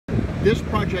This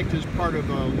project is part of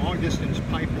a long-distance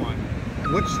pipeline.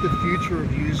 What's the future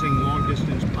of using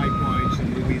long-distance pipelines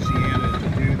in Louisiana to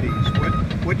do these?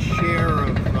 What share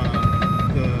of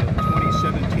the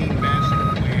 2017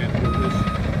 master plan will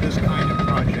this kind of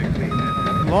project be?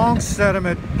 Long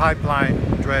sediment pipeline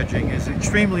dredging is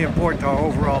extremely important to our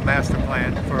overall master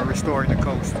plan for restoring the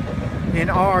coast. In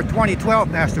our 2012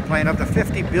 master plan, of the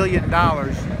 $50 billion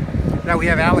that we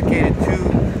have allocated to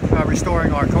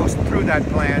restoring our coast through that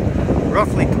plan,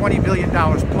 roughly $20 billion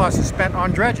plus is spent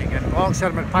on dredging, and the long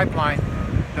sediment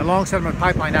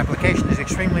pipeline application is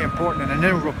extremely important and an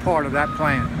integral part of that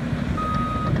plan.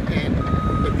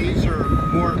 But these are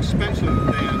more expensive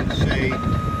than, say,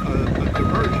 a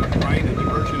diversion, right? A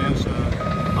diversion has a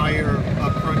higher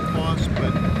upfront cost,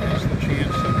 but has the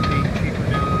chance of being cheaper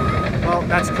down the road. Well,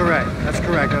 that's correct. That's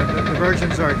correct. The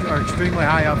diversions are extremely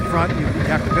high up front. You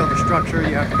have to build a structure,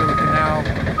 you have to build a canal,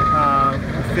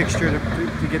 a fixture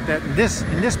to get that. In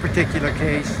this particular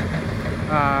case,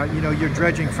 you know, you're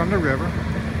dredging from the river,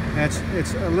 and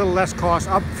it's a little less cost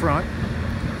up front.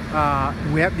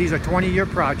 These are 20-year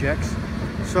projects.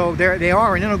 So they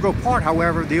are an integral part,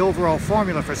 however, the overall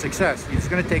formula for success. It's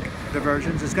going to take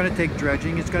diversions, it's going to take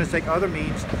dredging, it's going to take other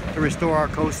means to restore our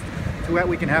coast so that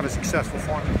we can have a successful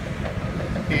formula.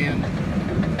 And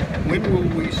when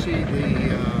will we see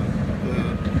the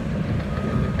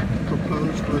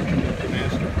proposed version of the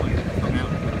master plan come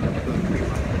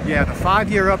out? Yeah, the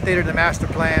 5-year update of the master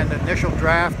plan, the initial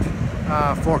draft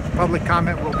for public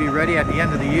comment will be ready at the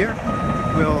end of the year.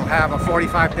 We'll have a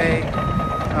 45-day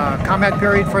comment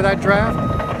period for that draft.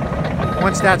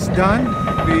 Once that's done,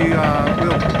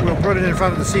 we'll put it in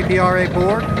front of the CPRA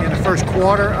board in the first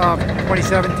quarter of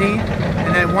 2017,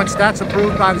 and then once that's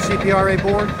approved by the CPRA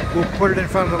board, we'll put it in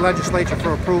front of the legislature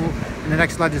for approval in the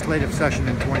next legislative session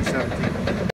in 2017.